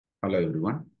Hello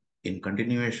everyone. In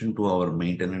continuation to our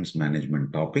maintenance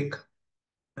management topic,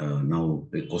 now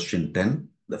the question 10,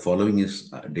 the following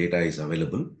is data is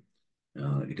available.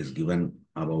 It is given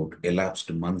about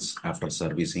elapsed months after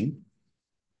servicing,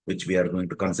 which we are going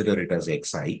to consider it as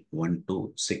XI 1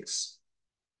 to 6.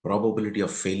 Probability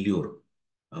of failure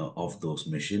of those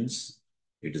machines,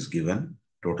 it is given.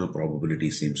 Total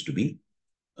probability seems to be,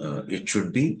 it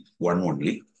should be 1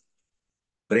 only.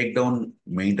 Breakdown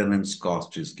maintenance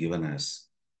cost is given as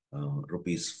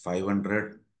rupees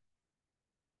 500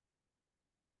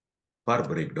 per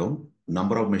breakdown.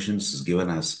 Number of machines is given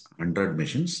as 100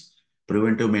 machines.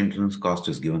 Preventive maintenance cost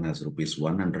is given as rupees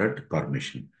 100 per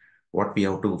machine. What we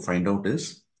have to find out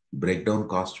is breakdown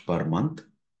cost per month.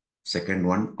 Second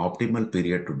one, optimal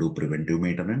period to do preventive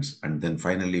maintenance. And then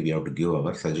finally, we have to give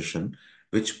our suggestion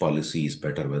which policy is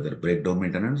better, whether breakdown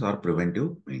maintenance or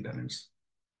preventive maintenance.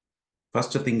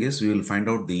 First thing is we will find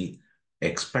out the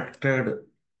expected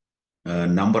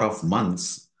number of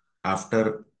months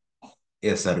after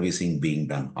a servicing being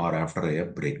done or after a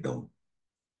breakdown.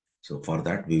 So for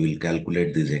that, we will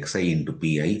calculate this Xi into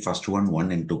Pi. First one,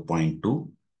 1 into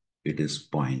 0.2, it is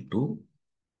 0.2.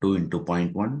 2 into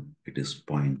 0.1, it is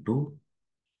 0.2.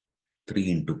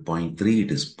 3 into 0.3,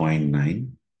 it is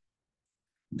 0.9.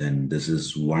 Then this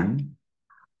is 1.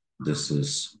 This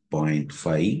is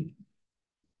 0.5.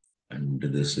 And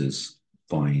this is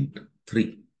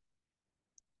 0.3.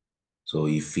 So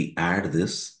if we add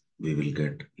this, we will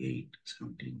get 8,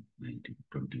 17, 19,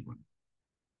 21.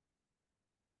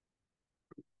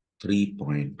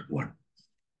 3.1.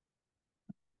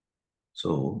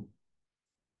 So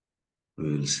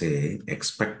we will say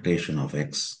expectation of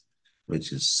X,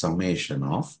 which is summation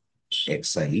of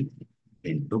Xi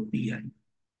into Pi.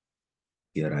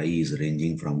 Here I is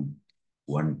ranging from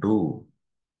 1 to,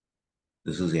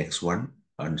 this is X1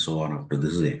 and so on up to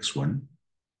this is X1,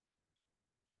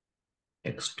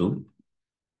 X2,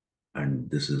 and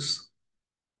this is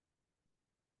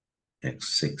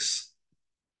X6.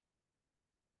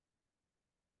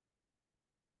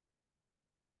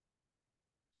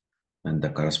 And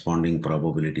the corresponding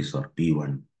probabilities are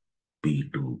P1,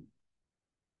 P2,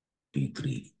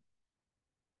 P3,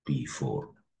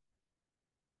 P4,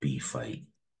 P5,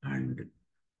 and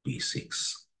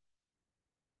P6.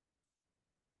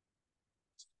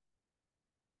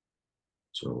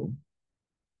 So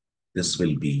this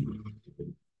will be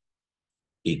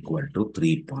equal to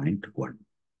 3.1.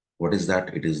 What is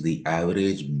that? It is the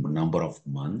average number of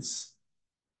months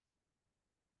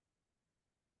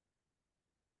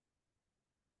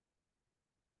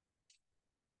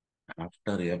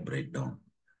after a breakdown.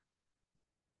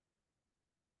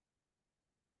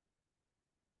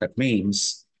 That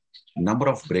means number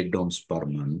of breakdowns per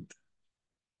month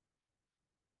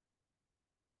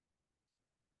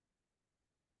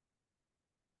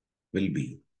will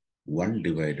be 1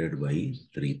 divided by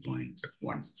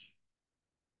 3.1.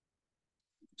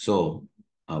 So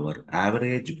our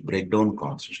average breakdown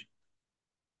cost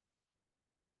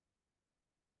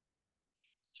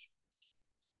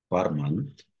per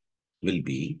month will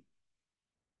be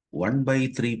 1 by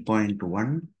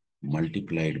 3.1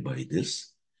 multiplied by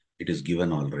this. It is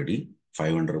given already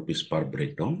 500 rupees per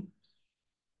breakdown.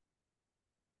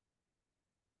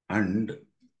 And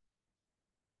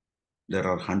there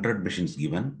are 100 machines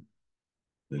given.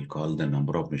 We'll call the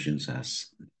number of machines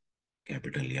as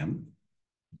capital M.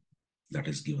 That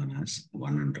is given as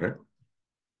 100.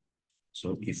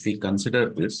 So if we consider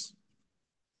this,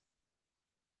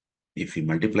 if we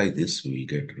multiply this, we will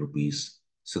get rupees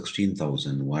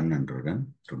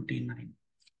 16,129.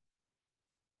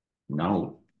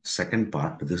 Now, second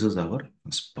part, this is our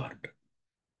first part.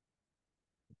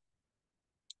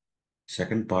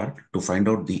 Second part, to find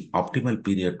out the optimal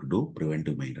period to do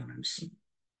preventive maintenance.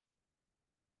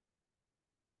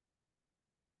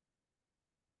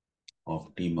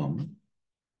 Optimum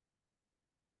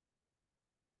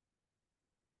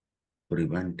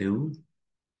preventive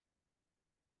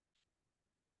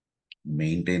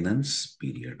maintenance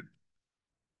period.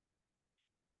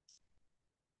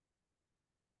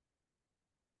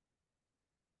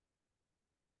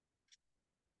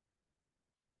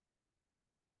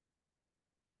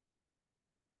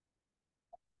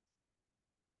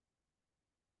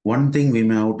 One thing we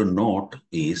may have to note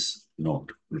is,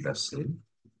 let us say,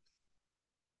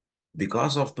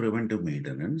 because of preventive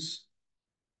maintenance,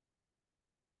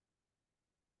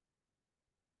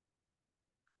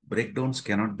 breakdowns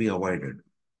cannot be avoided.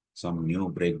 Some new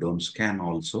breakdowns can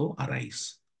also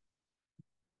arise.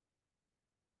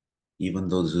 Even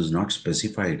though this is not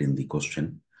specified in the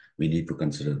question, we need to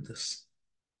consider this.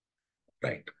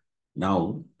 Right.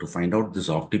 Now, to find out this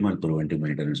optimal preventive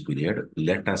maintenance period,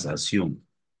 let us assume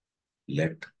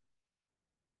let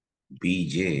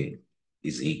Bj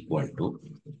is equal to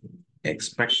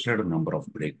expected number of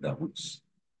breakdowns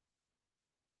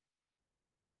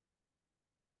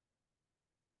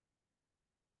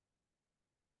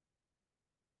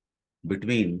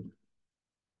between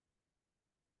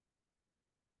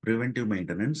preventive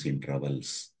maintenance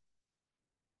intervals.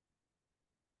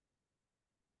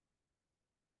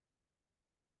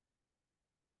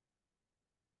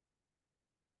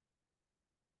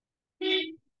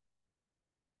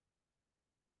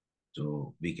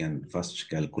 So we can first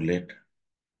calculate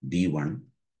B1.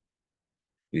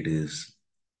 It is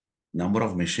number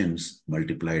of machines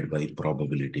multiplied by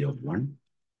probability of 1.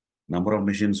 Number of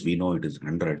machines, we know it is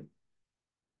 100.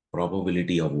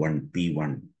 Probability of 1,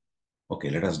 P1. Okay,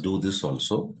 let us do this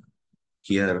also.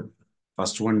 Here,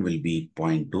 first one will be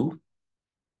 0.2.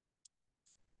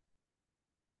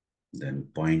 Then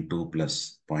 0.2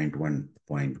 plus 0.1,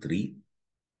 0.3.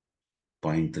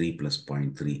 0.3 plus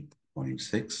 0.3,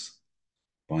 0.6.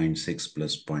 0.6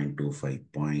 plus 0.25,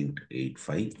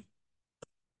 0.85.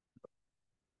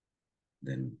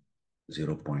 Then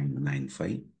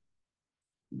 0.95.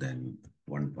 Then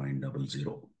 1.00.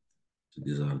 So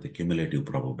these are the cumulative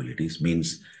probabilities.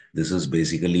 Means this is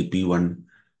basically P1.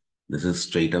 This is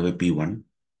straight away P1.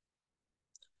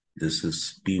 This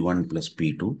is P1 plus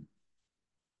P2.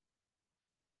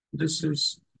 This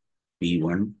is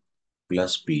P1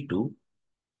 plus P2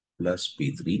 plus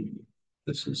P3.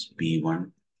 This is P1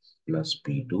 plus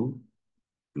P2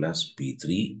 plus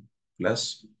P3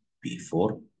 plus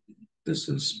P4. This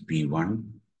is P1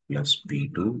 plus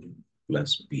P2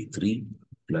 plus P3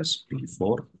 plus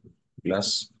P4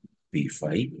 plus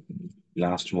P5.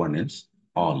 Last one is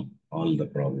all the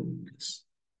probabilities.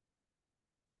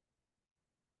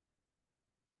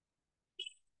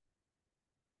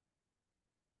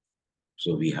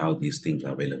 So we have these things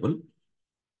available.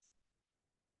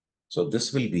 So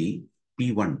this will be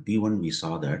P1. P1 we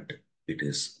saw that it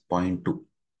is 0.2.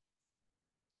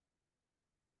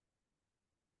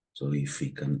 So if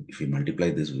we multiply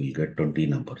this, we'll get 20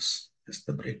 numbers. That's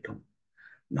the breakdown.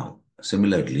 Now,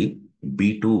 similarly,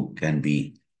 B2 can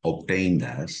be obtained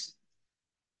as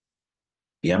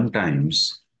M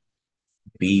times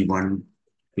P1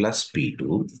 plus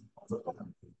P2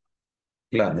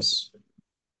 plus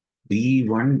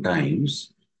B1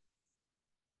 times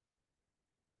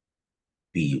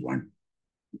P1.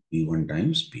 P1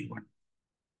 times P1.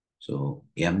 So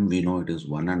M, we know it is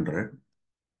 100.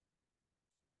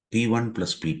 P1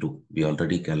 plus P2, we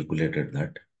already calculated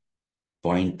that.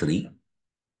 0.3.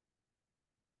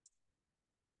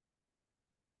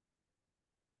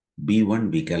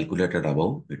 B1 we calculated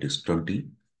above, it is 20.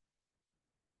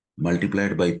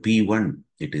 Multiplied by P1,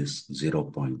 it is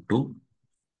 0.2.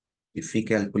 If we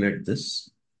calculate this,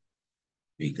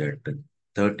 we get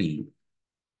 30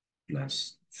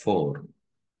 plus 4,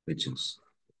 which is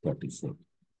 34.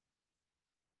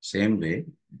 Same way,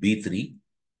 B3,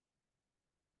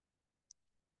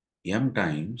 M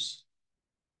times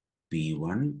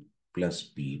P1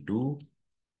 plus P2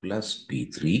 plus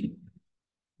P3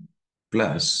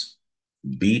 plus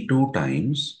B2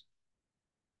 times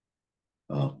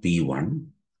P1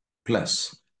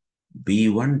 plus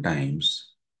B1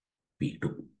 times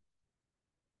P2.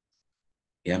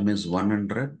 M is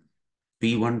 100.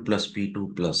 P1 plus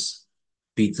P2 plus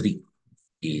P3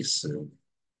 is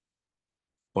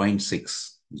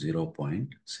 0.6,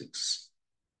 0.6.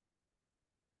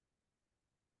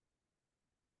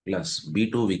 Plus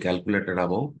B2 we calculated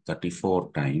above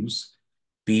 34 times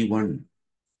P1.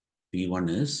 P1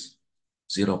 is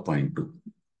 0.2.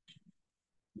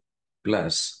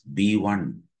 Plus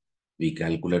B1, we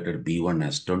calculated B1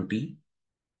 as 20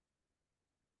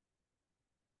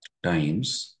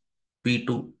 times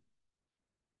P2.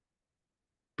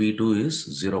 P2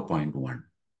 is 0.1.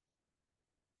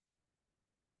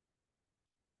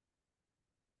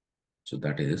 So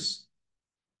that is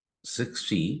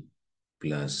 60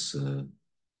 plus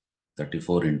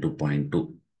 34 into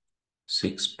 0.2,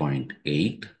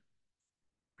 6.8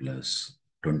 plus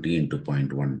 20 into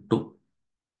 0.12.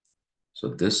 So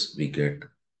this we get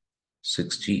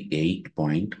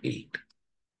 68.8.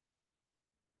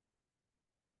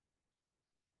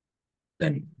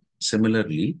 Then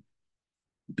similarly,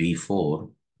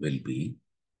 B4 will be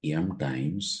M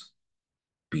times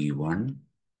P1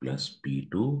 plus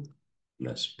P2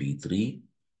 plus P3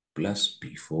 plus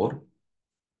P4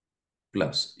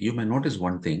 plus, you may notice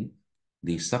one thing,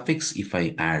 the suffix, if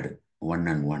I add 1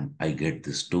 and 1, I get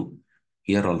this 2.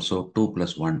 Here also 2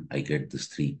 plus 1, I get this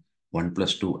 3. 1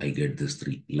 plus 2, I get this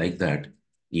 3. Like that,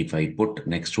 If I put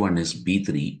next one is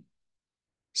B3,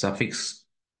 suffix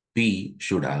P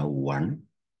should have 1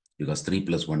 because 3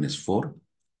 plus 1 is 4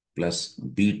 plus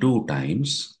B2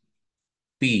 times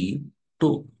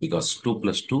P2 because 2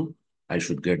 plus 2, I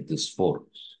should get this 4.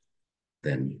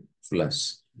 Then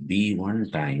plus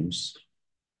B1 times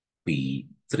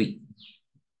P3.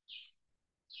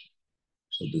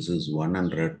 So this is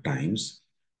 100 times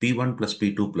P1 plus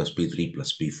P2 plus P3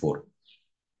 plus P4.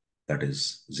 That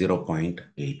is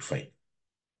 0.85.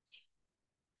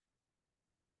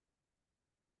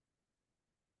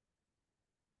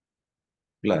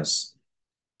 Plus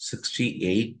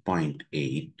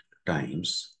 68.8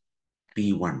 times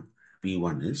P1.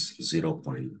 P1 is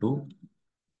 0.2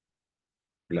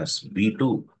 plus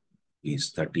B2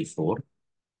 is 34.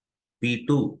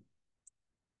 P2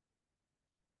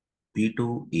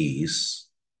 is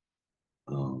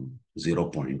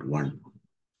 0.1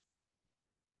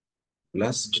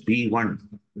 plus B1,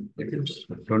 it is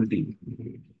 20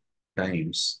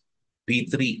 times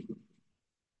P3.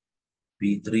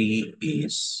 P3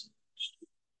 is,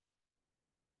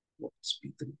 what is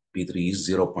P3? P3 is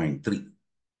 0.3.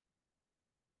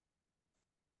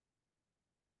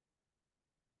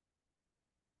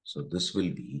 So this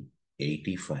will be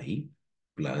 85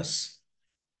 plus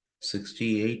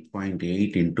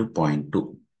 68.8 into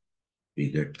 0.2.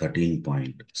 We get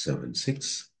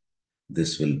 13.76.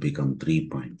 This will become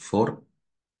 3.4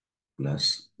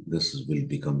 plus this will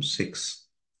become 6.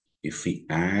 If we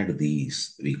add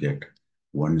these, we get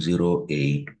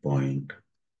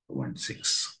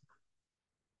 108.16.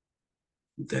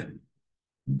 Then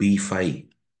B5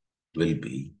 will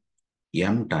be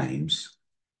M times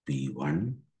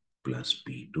P1 plus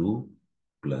P2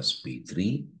 plus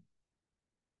P3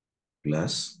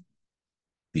 plus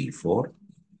P4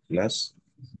 plus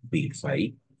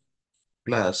P5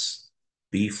 plus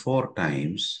P4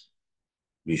 times,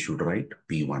 we should write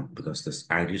P1 because this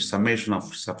added summation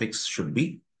of suffix should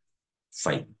be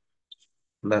 5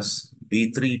 plus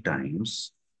P3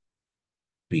 times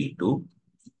P2,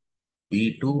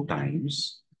 P2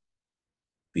 times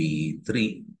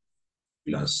P3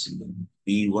 plus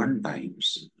P1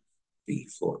 times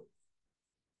P4.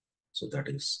 So that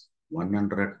is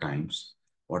 100 times,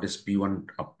 what is P1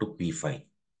 up to P5?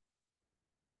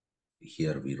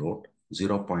 Here we wrote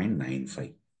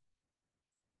 0.95.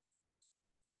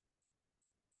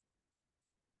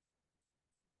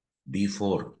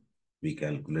 B4, we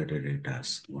calculated it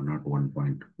as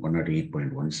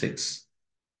 108.16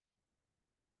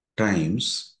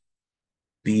 times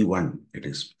P1, it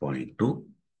is 0.2,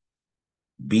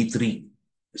 B3,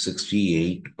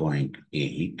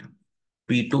 68.8,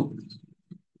 P2,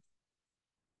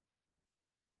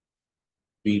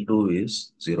 P2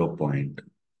 is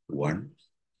 0.1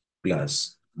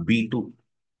 plus B2,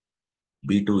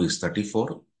 B2 is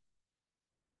 34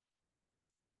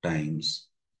 times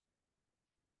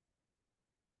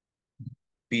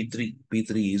P3,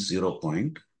 P3 is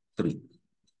 0.3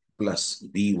 plus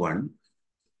B1,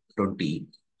 20,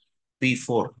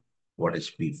 P4, what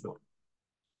is P4?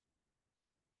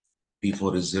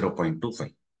 P4 is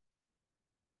 0.25.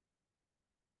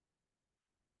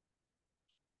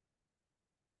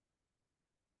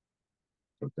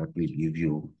 So that will give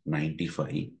you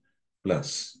 95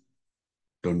 plus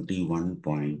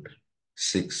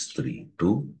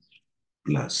 21.632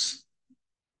 plus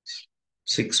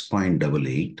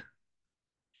 6.88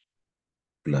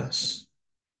 plus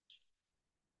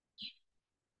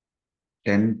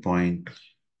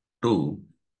 10.2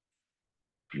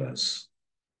 plus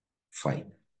 5.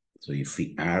 So if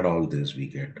we add all this, we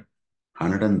get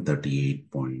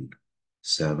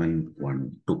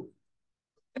 138.712.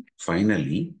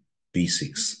 Finally,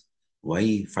 B6.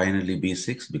 Why finally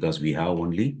B6? Because we have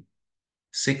only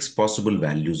 6 possible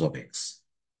values of X,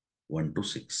 1 to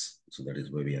 6. So that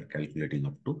is why we are calculating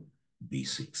up to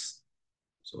B6.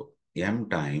 So M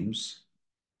times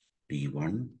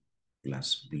P1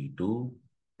 plus P2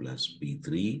 plus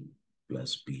P3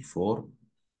 plus P4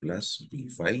 plus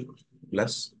P5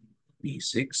 plus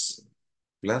P6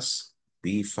 plus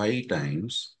P5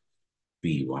 times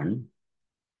P1,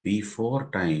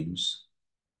 P4 times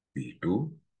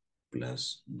P2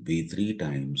 plus B3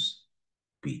 times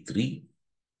P3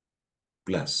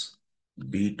 plus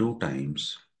B2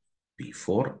 times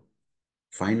P4,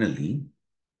 finally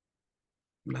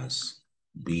plus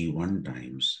B1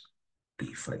 times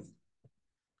P5.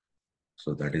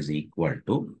 So that is equal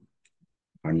to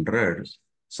 100,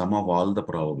 sum of all the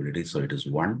probabilities. So it is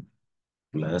 1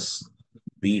 plus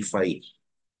B5,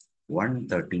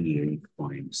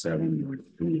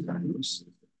 138.712 times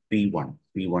P1.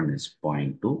 P1 is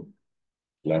 0.2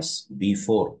 plus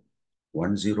B4,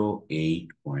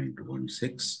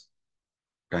 108.16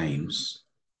 times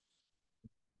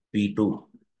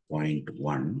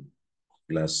P2.1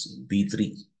 plus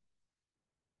B3.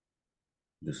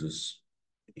 This is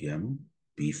M,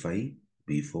 B5,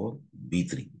 B4,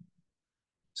 B3.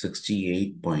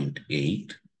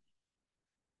 68.8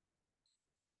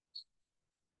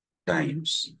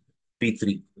 times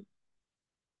P3.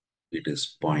 It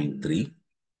is 0.3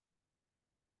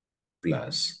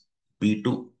 plus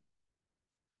P2,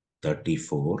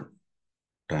 34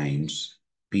 times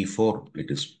P4. It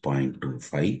is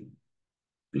 0.25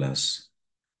 plus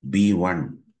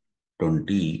B1,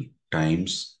 20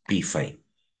 times P5.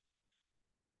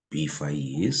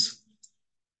 P5 is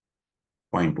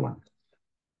 0.1.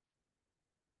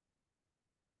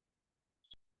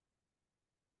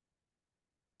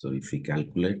 So if we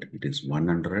calculate, it is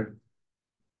 100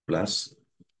 plus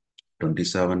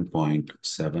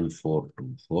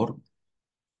 27.7424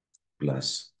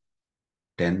 plus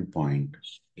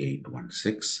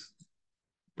 10.816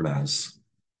 plus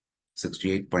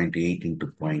 68.8 into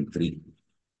 0.3,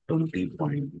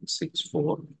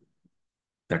 20.64,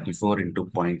 34 into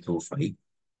 0.25,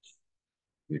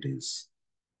 it is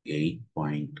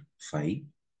 8.5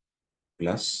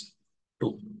 plus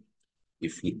 2.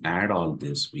 If we add all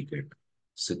this, we get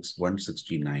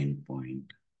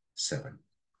 169.7.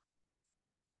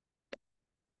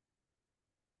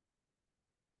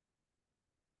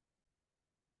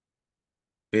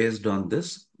 Based on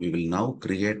this, we will now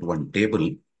create one table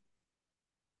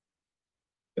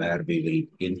where we will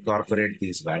incorporate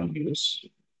these values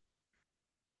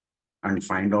and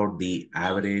find out the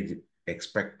average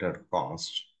expected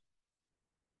cost,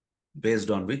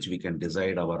 based on which we can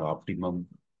decide our optimum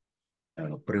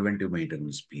preventive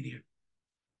maintenance period.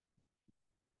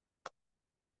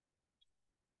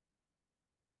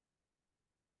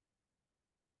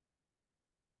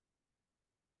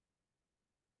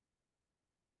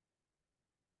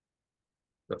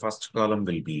 The first column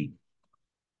will be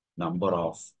number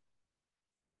of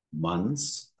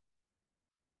months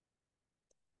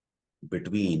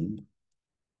between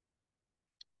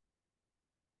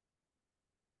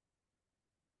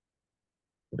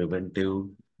preventive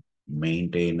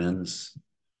maintenance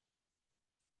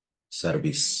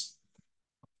service.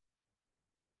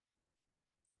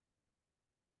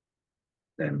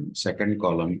 Then second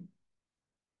column,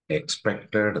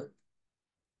 expected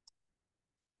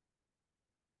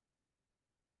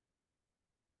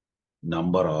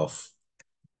number of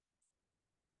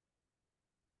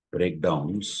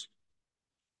breakdowns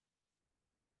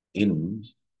in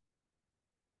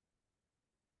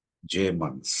J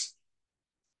months.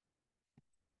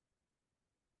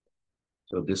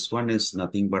 So this one is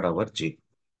nothing but our J.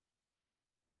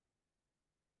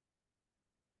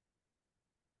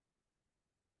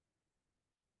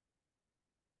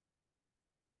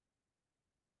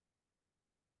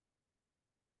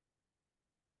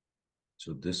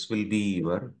 So this will be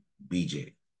your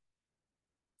BJ.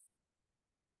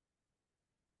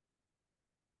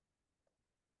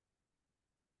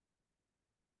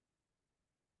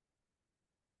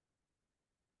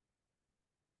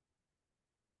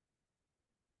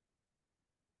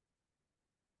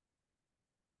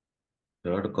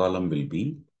 Third column will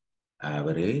be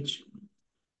average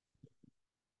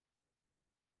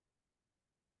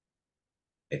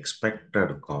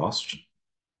expected cost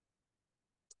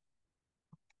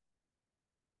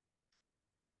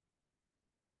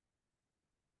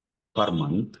per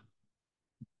month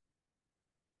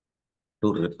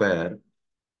to repair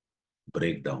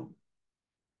breakdown.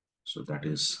 So that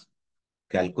is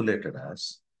calculated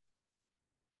as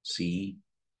C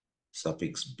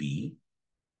suffix B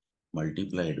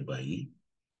multiplied by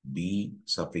B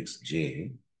suffix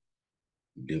J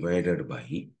divided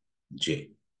by J.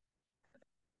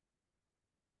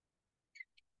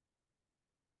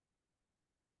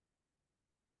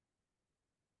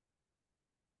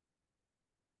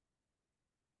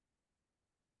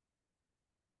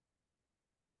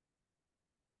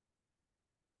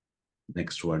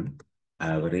 Next one,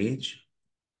 average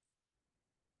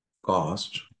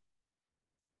cost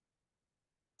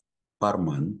per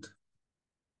month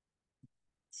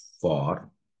for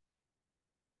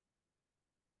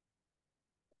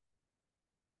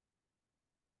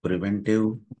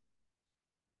preventive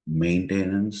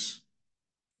maintenance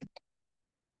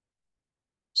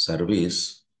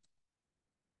service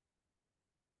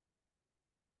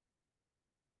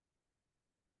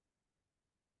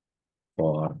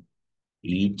for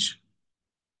each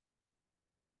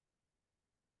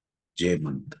J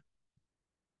month.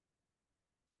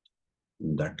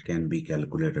 That can be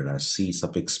calculated as C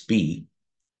suffix P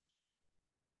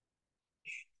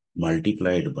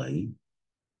multiplied by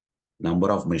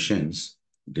number of machines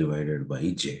divided by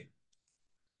J.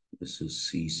 This is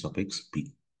C suffix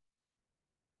P.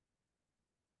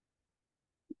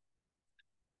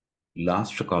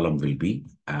 Last column will be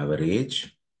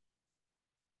average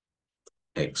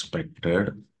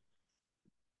expected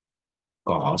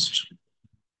cost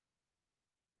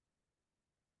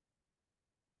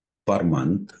per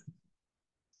month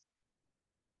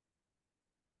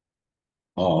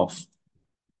of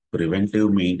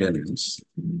preventive maintenance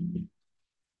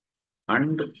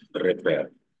and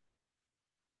repair.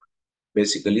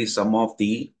 Basically, sum of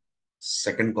the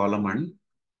second column and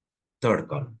third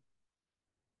column.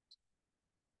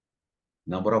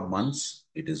 Number of months,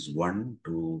 it is 1,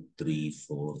 2, 3,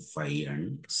 4, 5,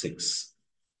 and 6.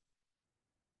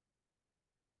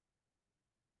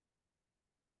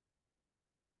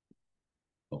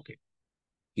 Okay.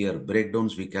 Here,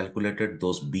 breakdowns, we calculated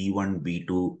those B1,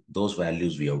 B2, those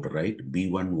values we have to write.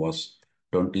 B1 was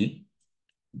 20,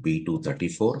 B2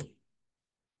 34,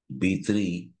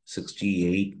 B3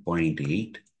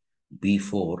 68.8,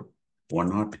 B4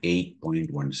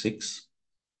 108.16,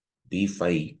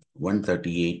 B5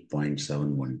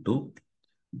 138.712,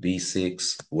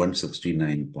 B6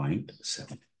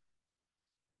 169.7.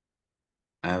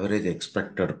 Average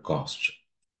expected cost,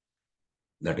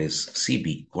 that is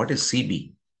CB. What is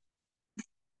CB?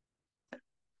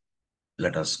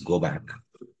 Let us go back.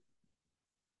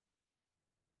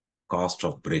 Cost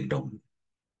of breakdown.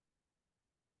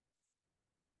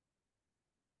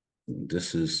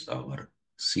 This is our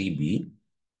CB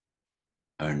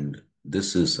and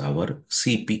this is our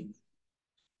CP.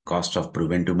 Cost of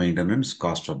preventive maintenance,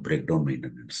 cost of breakdown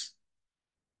maintenance.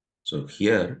 So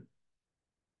here,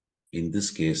 in this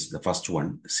case, the first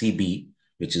one, CB,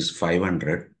 which is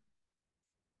 500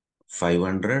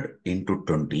 into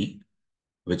 20,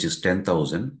 which is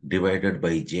 10,000, divided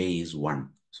by J is 1.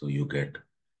 So you get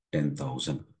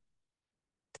 10,000.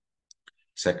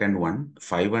 Second one,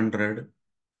 500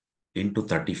 into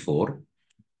 34.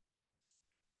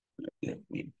 Let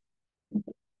me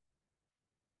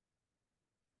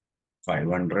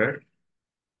 500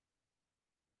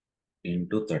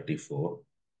 into 34.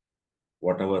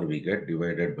 Whatever we get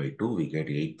divided by 2, we get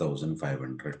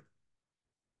 8,500.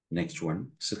 Next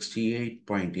one,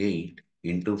 68.8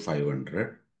 into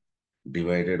 500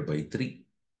 divided by 3.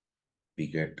 We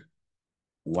get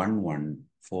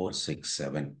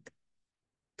 11467.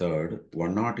 Third,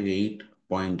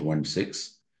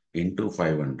 108.16 into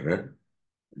 500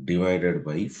 divided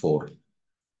by 4.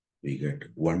 We get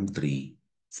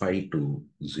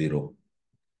 13520.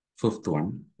 Fifth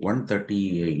one,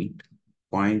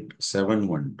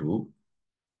 138.712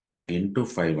 into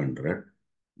 500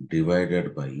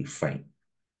 divided by 5.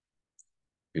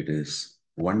 It is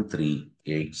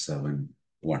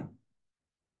 13871.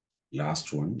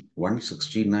 Last one,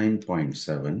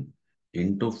 169.7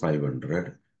 into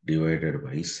 500 divided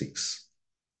by 6.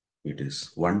 It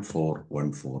is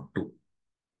 14142.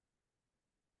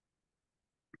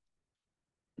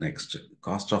 Next,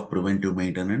 cost of preventive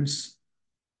maintenance.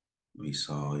 We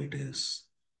saw it is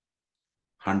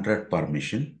 100 per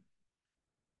mission.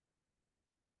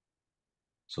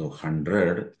 So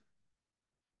 100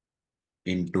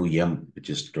 into M, which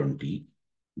is 20,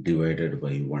 divided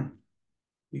by 1.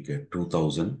 We get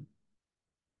 2000.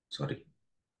 Sorry.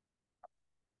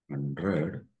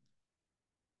 100.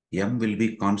 M will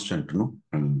be constant, no?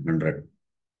 100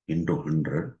 into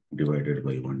 100 divided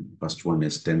by 1. First one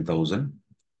is 10,000.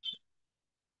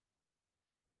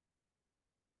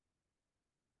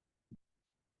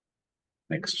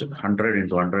 Next, 100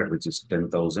 into 100, which is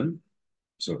 10,000.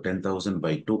 So 10,000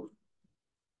 by 2,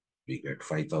 we get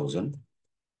 5,000.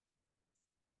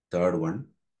 Third one,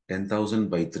 10,000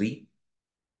 by 3,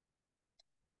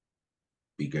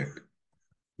 we get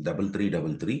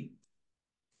 3333.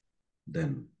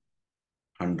 Then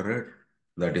 100,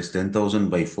 that is 10,000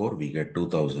 by 4, we get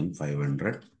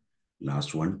 2,500.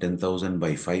 Last one, 10,000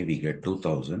 by 5, we get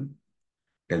 2,000.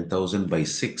 10,000 by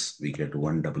 6, we get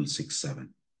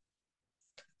 1,667.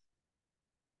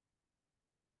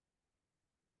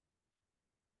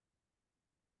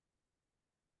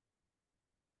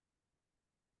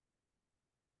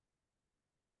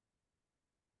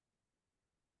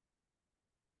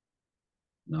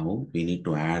 Now we need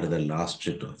to add the last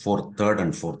third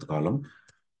and fourth column.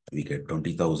 We get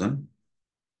 20,000,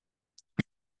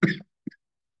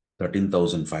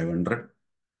 13,500,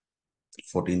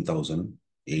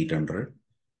 14,800,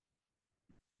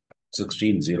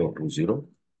 16,020,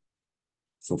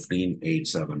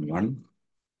 15,871,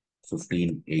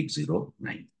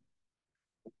 15,809.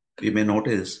 We may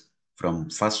notice from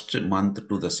first month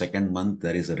to the second month,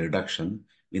 there is a reduction.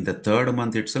 In the third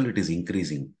month itself, it is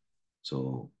increasing.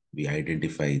 So we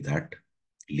identify that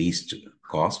least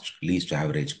cost, least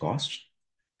average cost.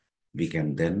 We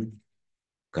can then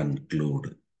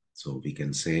conclude. So we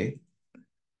can say,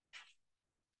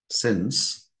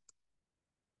 since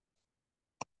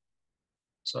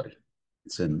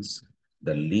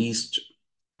the least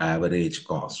average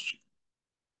cost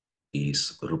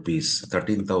is rupees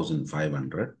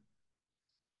 13,500,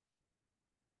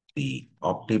 the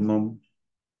optimum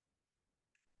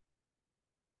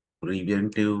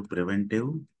preventive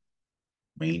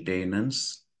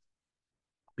maintenance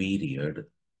period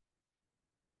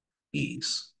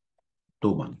is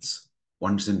 2 months.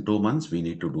 Once in 2 months, we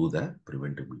need to do the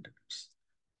preventive maintenance.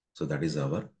 So that is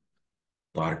our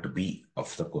part B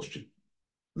of the question.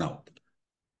 Now,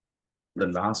 the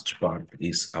last part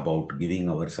is about giving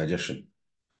our suggestion.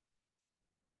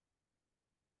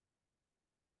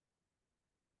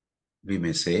 We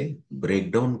may say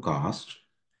breakdown cost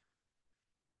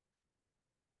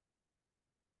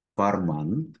per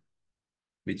month,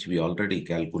 which we already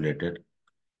calculated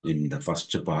in the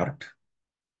first part,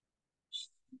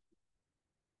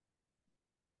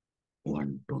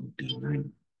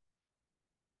 129.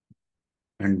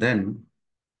 And then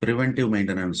preventive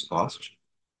maintenance cost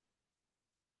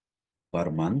per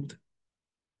month,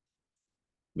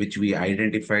 which we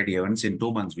identified events in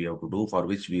 2 months we have to do, for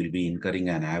which we will be incurring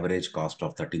an average cost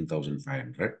of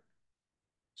 13,500.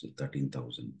 So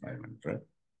 13,500.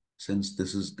 Since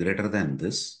this is greater than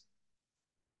this,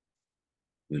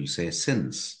 we'll say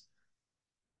since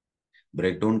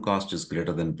breakdown cost is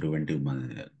greater than preventive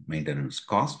maintenance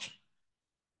cost,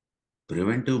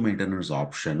 preventive maintenance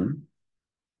option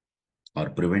or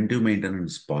preventive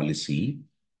maintenance policy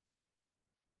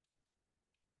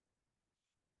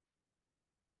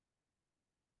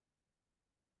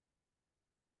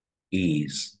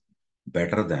is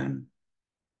better than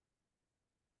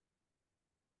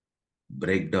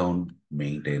breakdown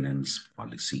maintenance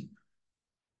policy.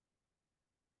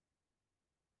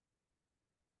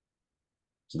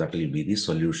 So that will be the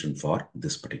solution for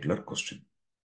this particular question.